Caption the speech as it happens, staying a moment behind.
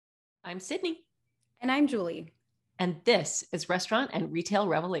I'm Sydney. And I'm Julie. And this is Restaurant and Retail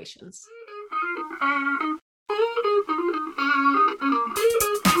Revelations.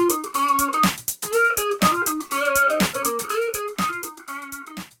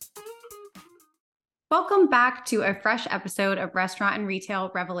 Welcome back to a fresh episode of Restaurant and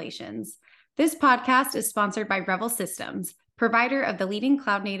Retail Revelations. This podcast is sponsored by Revel Systems, provider of the leading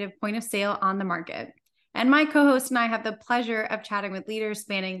cloud-native point of sale on the market. And my co-host and I have the pleasure of chatting with leaders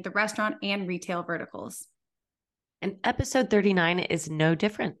spanning the restaurant and retail verticals. And episode 39 is no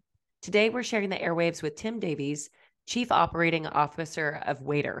different. Today, we're sharing the airwaves with Tim Davies, Chief Operating Officer of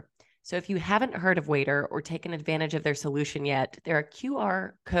Waitrr. So if you haven't heard of Waitrr or taken advantage of their solution yet, they're a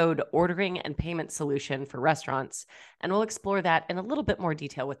QR code ordering and payment solution for restaurants. And we'll explore that in a little bit more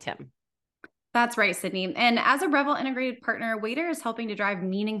detail with Tim. That's right, Sydney. And as a Revel Integrated Partner, Waitrr is helping to drive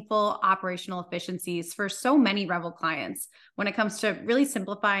meaningful operational efficiencies for so many Revel clients when it comes to really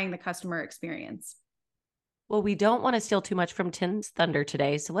simplifying the customer experience. Well, we don't want to steal too much from Tim's thunder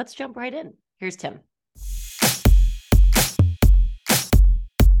today, so let's jump right in. Here's Tim.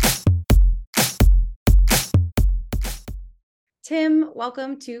 Tim,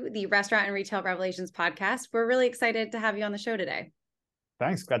 welcome to the Restaurant and Retail Revelations podcast. We're really excited to have you on the show today.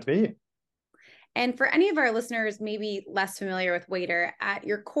 Thanks. Glad to be here. And for any of our listeners maybe less familiar with Waitrr, at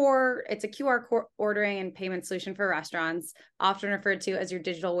your core, it's a QR ordering and payment solution for restaurants, often referred to as your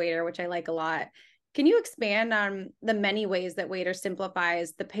digital waiter, which I like a lot. Can you expand on the many ways that Waitrr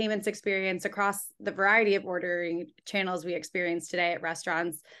simplifies the payments experience across the variety of ordering channels we experience today at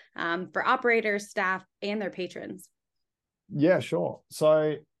restaurants for operators, staff, and their patrons? Yeah, sure.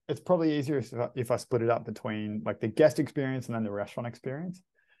 So it's probably easier if I split it up between like the guest experience and then the restaurant experience.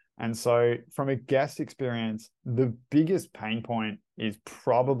 And so from a guest experience, the biggest pain point is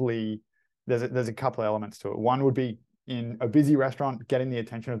probably, there's a couple of elements to it. One would be in a busy restaurant, getting the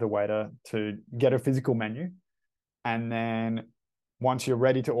attention of the waiter to get a physical menu. And then once you're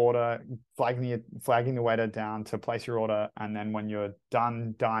ready to order, flagging the waiter down to place your order. And then when you're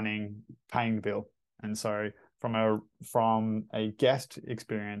done dining, paying the bill. And so from a guest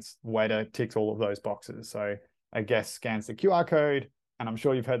experience, waiter ticks all of those boxes. So a guest scans the QR code, and I'm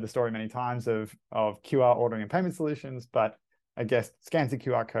sure you've heard the story many times of QR ordering and payment solutions, but a guest scans the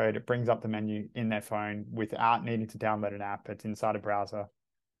QR code, it brings up the menu in their phone without needing to download an app. It's inside a browser.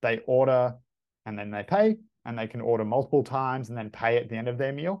 They order and then they pay, and they can order multiple times and then pay at the end of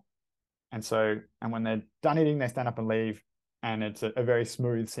their meal. And when they're done eating, they stand up and leave, and it's a very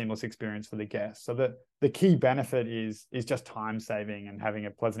smooth, seamless experience for the guests. So the key benefit is just time saving and having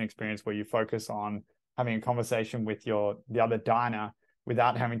a pleasant experience where you focus on having a conversation with the other diner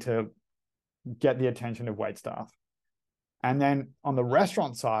without having to get the attention of wait staff. And then on the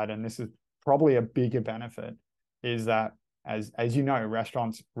restaurant side, and this is probably a bigger benefit, is that as you know,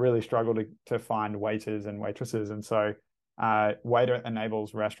 restaurants really struggle to find waiters and waitresses. And so Waitrr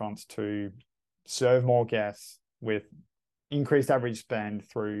enables restaurants to serve more guests with increased average spend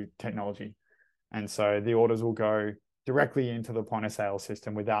through technology. And so the orders will go directly into the point of sale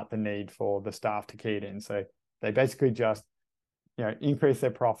system without the need for the staff to key it in. So they basically just increase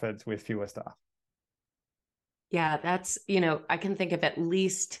their profits with fewer staff. Yeah, that's, I can think of at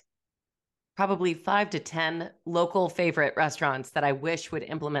least probably 5 to 10 local favorite restaurants that I wish would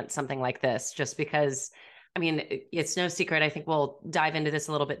implement something like this, just because, it's no secret. I think we'll dive into this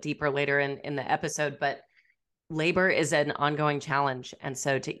a little bit deeper later in the episode, but labor is an ongoing challenge. And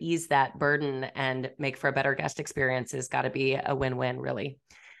so to ease that burden and make for a better guest experience has got to be a win-win, really.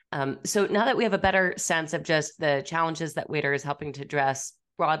 So now that we have a better sense of just the challenges that Waitrr is helping to address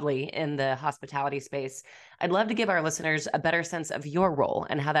broadly in the hospitality space, I'd love to give our listeners a better sense of your role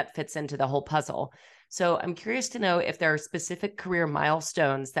and how that fits into the whole puzzle. So I'm curious to know if there are specific career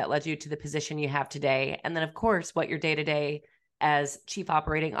milestones that led you to the position you have today. And then, of course, what your day-to-day as Chief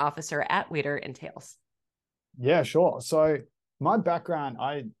Operating Officer at Waitrr entails. Yeah, sure. So my background,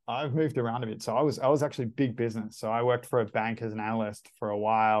 I've moved around a bit. So I was actually big business. So I worked for a bank as an analyst for a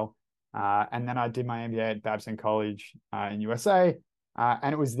while. And then I did my MBA at Babson College in USA.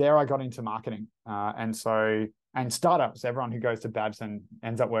 And it was there I got into marketing. And startups. Everyone who goes to Babson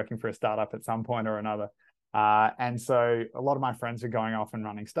ends up working for a startup at some point or another. And so a lot of my friends were going off and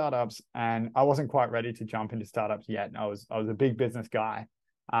running startups, and I wasn't quite ready to jump into startups yet. I was a big business guy.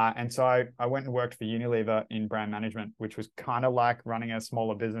 And so I went and worked for Unilever in brand management, which was kind of like running a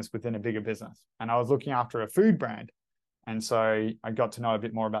smaller business within a bigger business. And I was looking after a food brand. And so I got to know a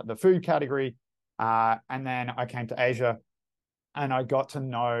bit more about the food category. And then I came to Asia, and I got to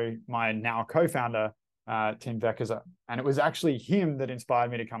know my now co-founder, Tim Veckerzer. And it was actually him that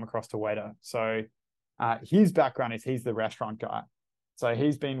inspired me to come across to Waitrr. So his background is he's the restaurant guy. So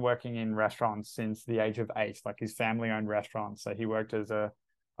he's been working in restaurants since the age of 8, like his family-owned restaurants. So he worked as a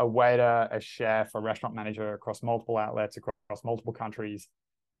waiter, a chef, a restaurant manager across multiple outlets, across multiple countries.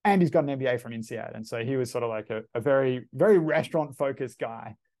 And he's got an MBA from INSEAD. And so he was sort of like a very, very restaurant-focused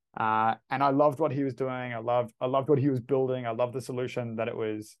guy. And I loved what he was doing. I loved what he was building. I loved the solution that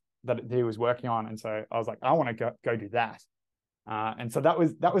he was working on. And so I was like, I want to go do that. And so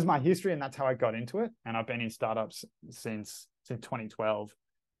that was my history, and that's how I got into it. And I've been in startups since 2012,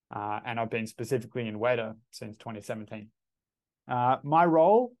 and I've been specifically in Waitrr since 2017. My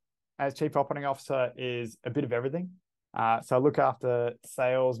role as Chief Operating Officer is a bit of everything. So I look after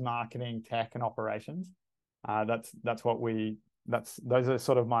sales, marketing, tech, and operations. Those are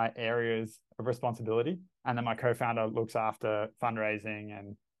sort of my areas of responsibility. And then my co-founder looks after fundraising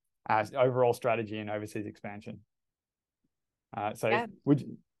and overall strategy and overseas expansion. How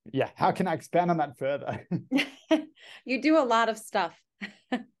can I expand on that further? You do a lot of stuff.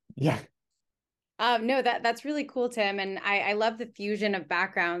 Yeah. No, that's really cool, Tim. And I love the fusion of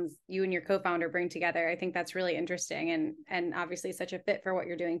backgrounds you and your co-founder bring together. I think that's really interesting and obviously such a fit for what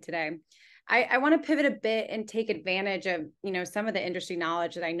you're doing today. I want to pivot a bit and take advantage of, some of the industry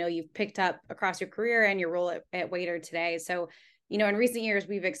knowledge that I know you've picked up across your career and your role at Waitrr today. So, in recent years,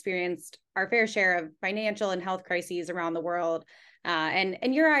 we've experienced our fair share of financial and health crises around the world. And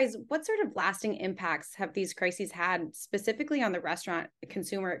in your eyes, what sort of lasting impacts have these crises had specifically on the restaurant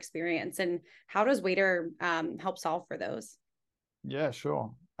consumer experience? And how does Waitrr help solve for those? Yeah,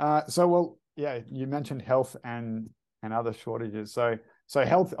 sure. You mentioned health and other shortages. So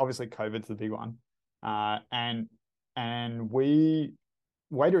health, obviously COVID's the big one. And Waitrr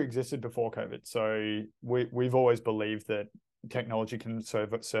existed before COVID. So we've always believed that technology can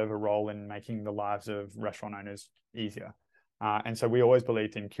serve a role in making the lives of restaurant owners easier. And so we always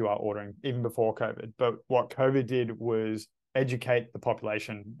believed in QR ordering even before COVID. But what COVID did was educate the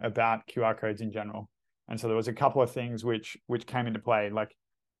population about QR codes in general. And so there was a couple of things which came into play. Like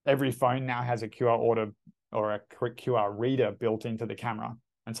every phone now has a QR order or a QR reader built into the camera.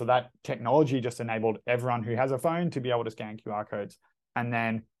 And so that technology just enabled everyone who has a phone to be able to scan QR codes. And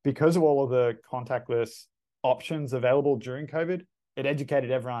then because of all of the contactless options available during COVID, it educated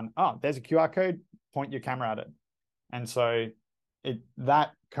everyone, there's a QR code, point your camera at it. And so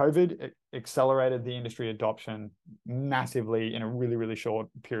that COVID accelerated the industry adoption massively in a really, really short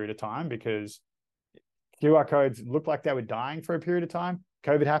period of time, because QR codes looked like they were dying for a period of time.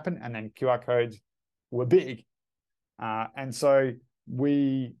 COVID happened, and then QR codes were big. And so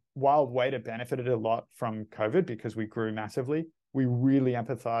while Waitrr benefited a lot from COVID because we grew massively, we really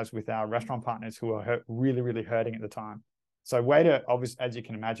empathized with our restaurant partners who were really, really hurting at the time. So Waitrr, obviously, as you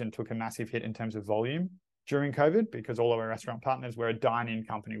can imagine, took a massive hit in terms of volume during COVID because all of our restaurant partners, we're a dine-in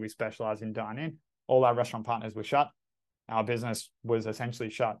company. We specialize in dine-in. All our restaurant partners were shut. Our business was essentially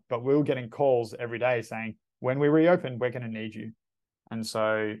shut, but we were getting calls every day saying, when we reopen, we're going to need you. And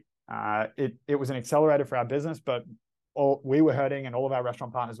so it was an accelerator for our business, but we were hurting and all of our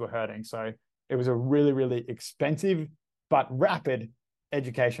restaurant partners were hurting. So it was a really, really expensive but rapid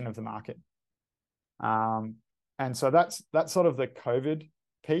education of the market. And so that's sort of the COVID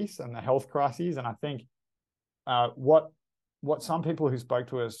piece and the health crises. And I think what some people who spoke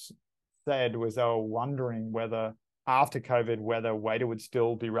to us said was they were wondering whether after COVID, whether Waitrr would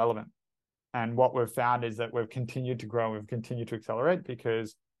still be relevant. And what we've found is that we've continued to grow, we've continued to accelerate,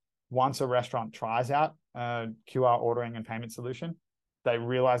 because once a restaurant tries out a QR ordering and payment solution, they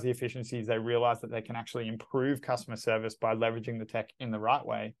realize the efficiencies, they realize that they can actually improve customer service by leveraging the tech in the right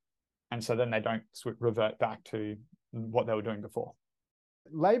way. And so then they don't revert back to what they were doing before.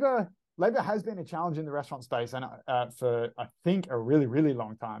 Labor has been a challenge in the restaurant space, and for I think a really, really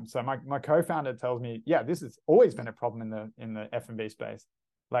long time. So my co-founder tells me, this has always been a problem in the F&B space.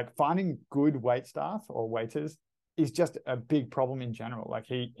 Like finding good wait staff or waiters is just a big problem in general. Like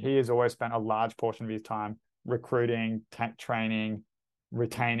he has always spent a large portion of his time recruiting, training,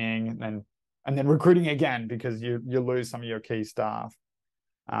 retaining, and then recruiting again, because you lose some of your key staff.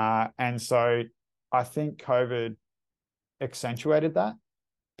 And so I think COVID accentuated that,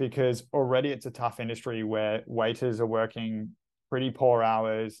 because already it's a tough industry where waiters are working pretty poor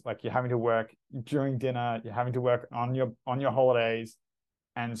hours. Like you're having to work during dinner, you're having to work on your holidays.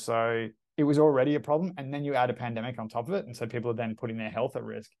 And so it was already a problem. And then you add a pandemic on top of it. And so people are then putting their health at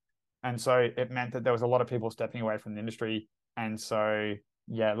risk. And so it meant that there was a lot of people stepping away from the industry. And so,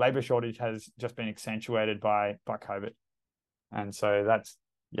 labor shortage has just been accentuated by COVID. And so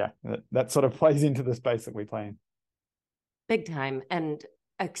that sort of plays into the space that we play in. Big time. And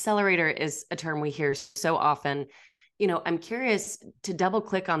accelerator is a term we hear so often. I'm curious to double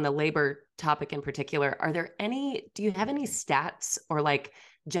click on the labor topic in particular. Do you have any stats or like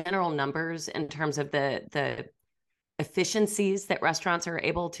general numbers in terms of the efficiencies that restaurants are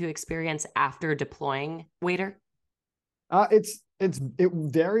able to experience after deploying Waitrr? It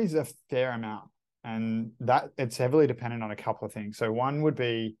varies a fair amount, and that it's heavily dependent on a couple of things. So one would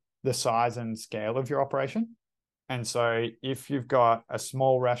be the size and scale of your operation. And so if you've got a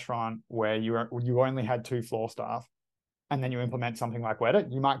small restaurant where you only had 2 floor staff, and then you implement something like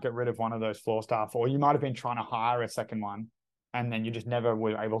Waitrr, you might get rid of one of those floor staff, or you might have been trying to hire a second one, and then you just never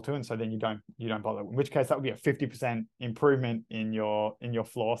were able to, and so then you don't bother. In which case, that would be a 50% improvement in your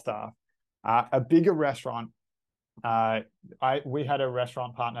floor staff. A bigger restaurant, we had a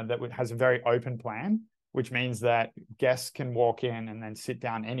restaurant partner that has a very open plan, which means that guests can walk in and then sit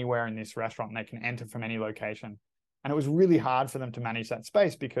down anywhere in this restaurant, and they can enter from any location. And it was really hard for them to manage that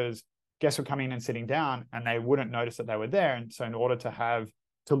space because guests were coming in and sitting down and they wouldn't notice that they were there. And so in order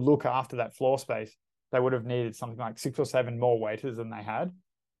to look after that floor space, they would have needed something like 6 or 7 more waiters than they had.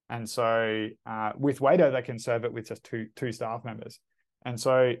 And so with Waitrr, they can serve it with just two staff members. And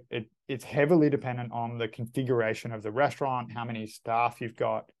so it's heavily dependent on the configuration of the restaurant, how many staff you've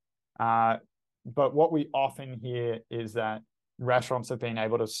got. But what we often hear is that restaurants have been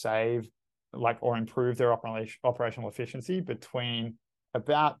able to save or improve their operational efficiency between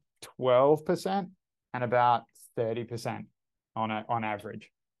about 12% and about 30% on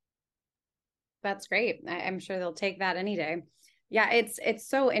average. That's great. I'm sure they'll take that any day. Yeah, it's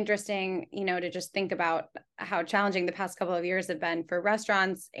so interesting, to just think about how challenging the past couple of years have been for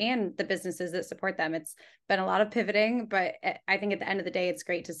restaurants and the businesses that support them. It's been a lot of pivoting, but I think at the end of the day, it's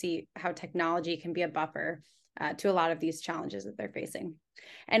great to see how technology can be a buffer to a lot of these challenges that they're facing.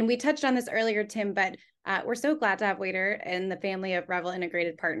 And we touched on this earlier, Tim, but we're so glad to have Waitrr in the family of Revel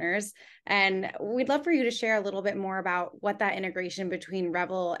Integrated Partners. And we'd love for you to share a little bit more about what that integration between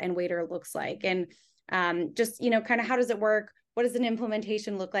Revel and Waitrr looks like. And just, kind of how does it work? What does an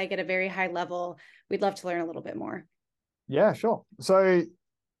implementation look like at a very high level? We'd love to learn a little bit more. Yeah, sure. So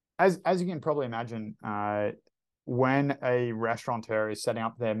as you can probably imagine, when a restaurateur is setting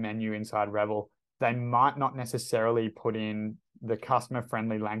up their menu inside Revel, they might not necessarily put in the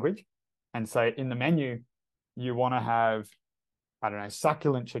customer-friendly language. And so in the menu, you want to have, I don't know,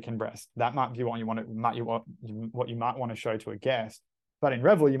 succulent chicken breast. That might be what you might want to show to a guest. But in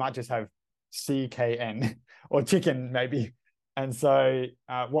Revel, you might just have CKN or chicken maybe. And so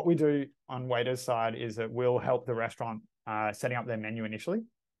what we do on Waitrr's side is that we'll help the restaurant setting up their menu initially.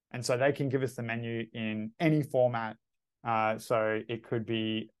 And so they can give us the menu in any format. So it could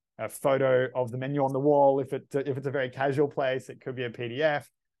be a photo of the menu on the wall. If it's a very casual place, it could be a PDF.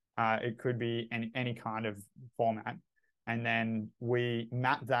 It could be any kind of format. And then we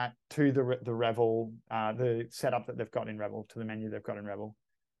map that to the Revel, the setup that they've got in Revel, to the menu they've got in Revel.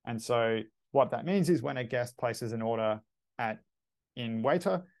 And so what that means is when a guest places an order in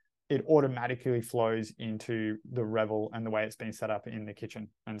Waitrr, it automatically flows into the Revel and the way it's been set up in the kitchen.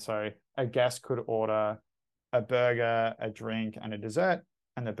 And so a guest could order a burger, a drink, and a dessert,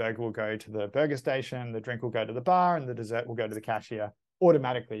 and the burger will go to the burger station, the drink will go to the bar, and the dessert will go to the cashier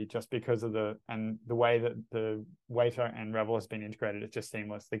automatically, just because of the way that the Waitrr and Revel has been integrated. It's just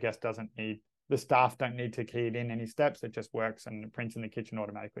seamless. The staff don't need to key it in any steps. It just works and prints in the kitchen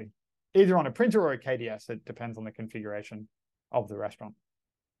automatically, either on a printer or a KDS. It depends on the configuration of the restaurant.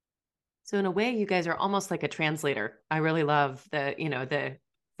 So in a way, you guys are almost like a translator. I really love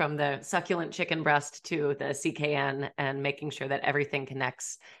from the succulent chicken breast to the CKN and making sure that everything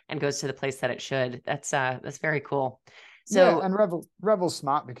connects and goes to the place that it should. That's very cool. So yeah, and Revel's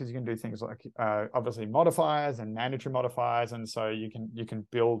smart because you can do things like obviously modifiers and mandatory modifiers, and so you can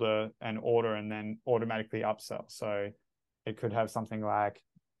build an order and then automatically upsell. So it could have something like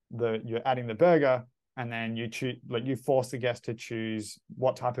you're adding the burger, and then you force the guest to choose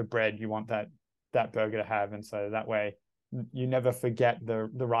what type of bread you want that burger to have, and so that way you never forget the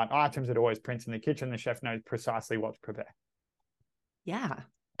right items. It always prints in the kitchen. The chef knows precisely what to prepare. Yeah,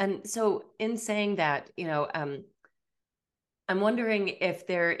 and so in saying that, I'm wondering if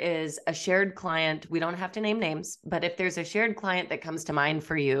there is a shared client, we don't have to name names, but if there's a shared client that comes to mind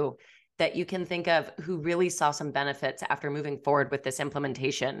for you that you can think of who really saw some benefits after moving forward with this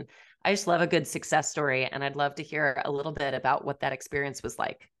implementation. I just love a good success story, and I'd love to hear a little bit about what that experience was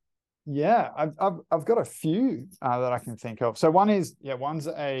like. Yeah, I've got a few that I can think of. So one's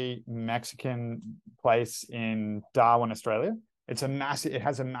a Mexican place in Darwin, Australia. It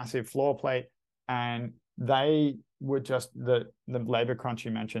has a massive floor plate, and they were just the labor crunch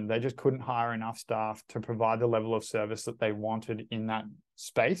you mentioned. They just couldn't hire enough staff to provide the level of service that they wanted in that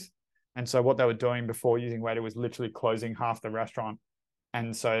space. And so what they were doing before using Waitrr was literally closing half the restaurant.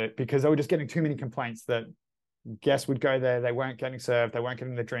 And so because they were just getting too many complaints that guests would go there, they weren't getting served, they weren't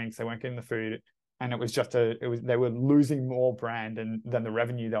getting the drinks, they weren't getting the food. And it was just they were losing more brand than the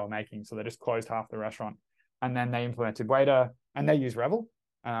revenue they were making. So they just closed half the restaurant. And then they implemented Waitrr, and they use Revel.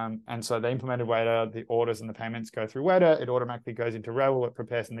 And so they implemented Waitrr, the orders and the payments go through Waitrr, it automatically goes into Revel, it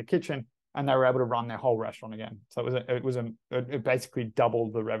prepares in the kitchen, and they were able to run their whole restaurant again. So it basically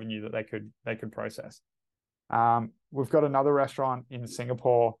doubled the revenue that they could process. We've got another restaurant in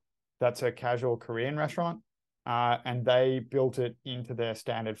Singapore that's a casual Korean restaurant, and they built it into their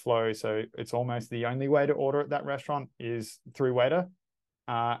standard flow. So it's almost the only way to order at that restaurant is through Waitrr.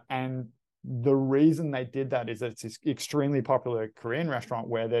 And the reason they did that is that it's this extremely popular Korean restaurant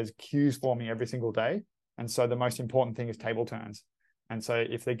where there's queues forming every single day. And so the most important thing is table turns. And so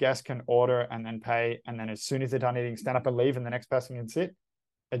if the guest can order and then pay, and then as soon as they're done eating, stand up and leave, and the next person can sit,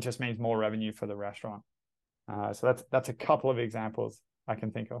 it just means more revenue for the restaurant. So that's a couple of examples I can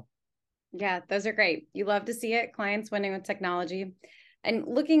think of. Yeah, those are great. You love to see it, clients winning with technology. And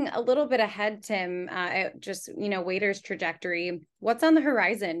looking a little bit ahead, Tim, at just, Waitrr's trajectory, what's on the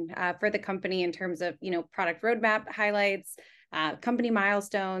horizon for the company in terms of, product roadmap highlights, company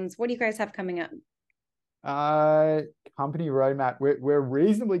milestones? What do you guys have coming up? Company roadmap. We're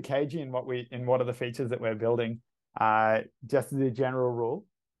reasonably cagey in what are the features that we're building, just as a general rule.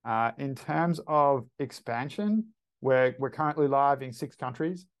 In terms of expansion, we're currently live in 6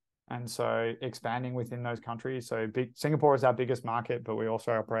 countries. And so expanding within those countries. So Singapore is our biggest market, but we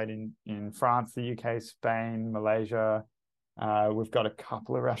also operate in France, the UK, Spain, Malaysia. We've got a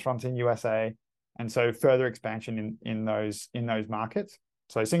couple of restaurants in USA. And so further expansion in those markets.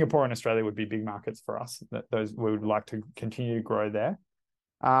 So Singapore and Australia would be big markets for us. Those we would like to continue to grow there.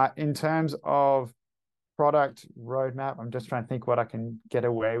 In terms of product roadmap, I'm just trying to think what I can get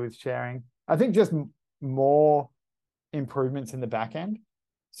away with sharing. I think just more improvements in the back end.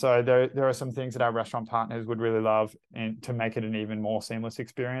 So there are some things that our restaurant partners would really love and to make it an even more seamless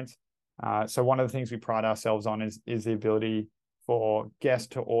experience. So one of the things we pride ourselves on is the ability for guests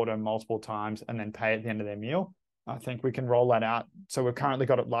to order multiple times and then pay at the end of their meal. I think we can roll that out. So we've currently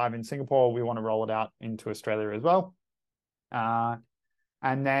got it live in Singapore. We want to roll it out into Australia as well. And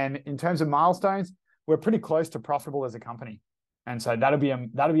then in terms of milestones, we're pretty close to profitable as a company. And so that'll be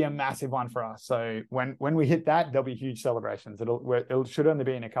a massive one for us. So when we hit that, there'll be huge celebrations. It should only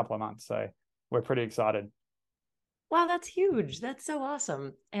be in a couple of months. So we're pretty excited. Wow, that's huge. That's so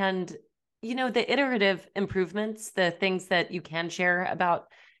awesome. And the iterative improvements, the things that you can share about,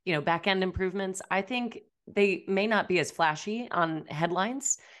 back end improvements, I think they may not be as flashy on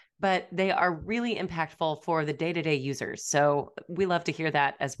headlines, but they are really impactful for the day-to-day users. So we love to hear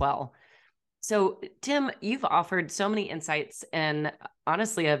that as well. So, Tim, you've offered so many insights in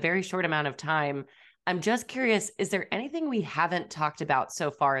honestly a very short amount of time. I'm just curious, is there anything we haven't talked about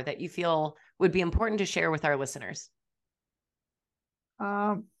so far that you feel would be important to share with our listeners?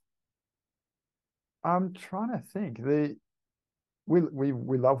 I'm trying to think.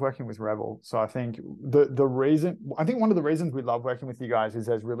 We love working with Revel. So I think one of the reasons we love working with you guys is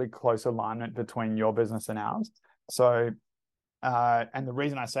there's really close alignment between your business and ours. So and the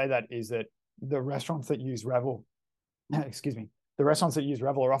reason I say that is that the restaurants that use Revel, the restaurants that use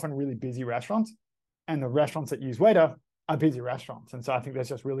Revel are often really busy restaurants, and the restaurants that use Waitrr are busy restaurants. And so I think there's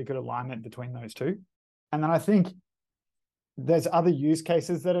just really good alignment between those two. And then I think there's other use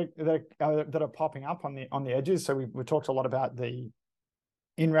cases that are popping up on the edges. So we talked a lot about the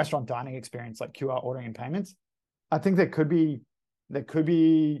in-restaurant dining experience, like QR ordering and payments. I think there could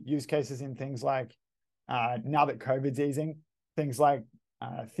be use cases in things like now that COVID's easing, things like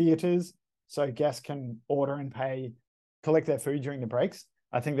theaters, so guests can order and pay, collect their food during the breaks.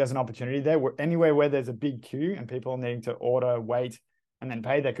 I think there's an opportunity there. Anywhere where there's a big queue and people needing to order, wait, and then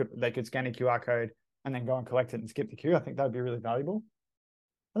pay, they could scan a QR code and then go and collect it and skip the queue. I think that would be really valuable.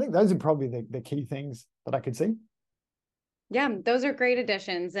 I think those are probably the key things that I could see. Yeah, those are great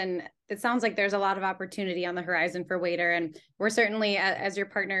additions. And it sounds like there's a lot of opportunity on the horizon for Waitrr. And we're certainly, as your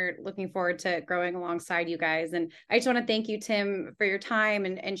partner, looking forward to growing alongside you guys. And I just want to thank you, Tim, for your time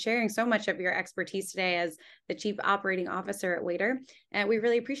and sharing so much of your expertise today as the Chief Operating Officer at Waitrr. And we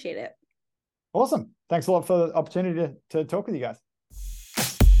really appreciate it. Awesome. Thanks a lot for the opportunity to talk with you guys.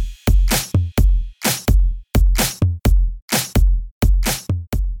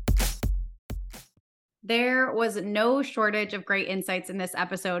 There was no shortage of great insights in this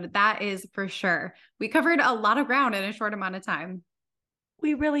episode. That is for sure. We covered a lot of ground in a short amount of time.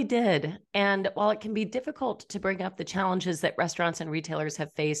 We really did. And while it can be difficult to bring up the challenges that restaurants and retailers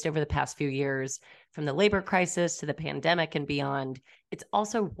have faced over the past few years, from the labor crisis to the pandemic and beyond, it's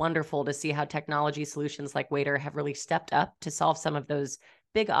also wonderful to see how technology solutions like Waitrr have really stepped up to solve some of those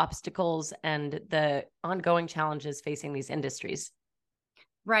big obstacles and the ongoing challenges facing these industries.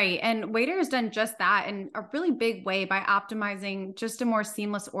 Right. And Waitrr has done just that in a really big way by optimizing just a more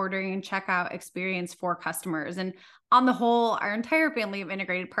seamless ordering and checkout experience for customers. And on the whole, our entire family of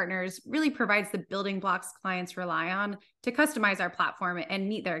integrated partners really provides the building blocks clients rely on to customize our platform and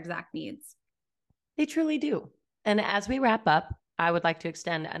meet their exact needs. They truly do. And as we wrap up, I would like to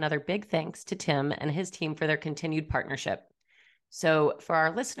extend another big thanks to Tim and his team for their continued partnership. So for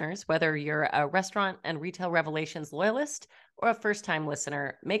our listeners, whether you're a Restaurant and Retail Revelations loyalist or a first-time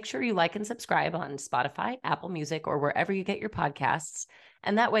listener, make sure you like and subscribe on Spotify, Apple Music, or wherever you get your podcasts.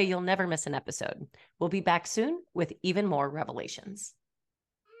 And that way you'll never miss an episode. We'll be back soon with even more revelations.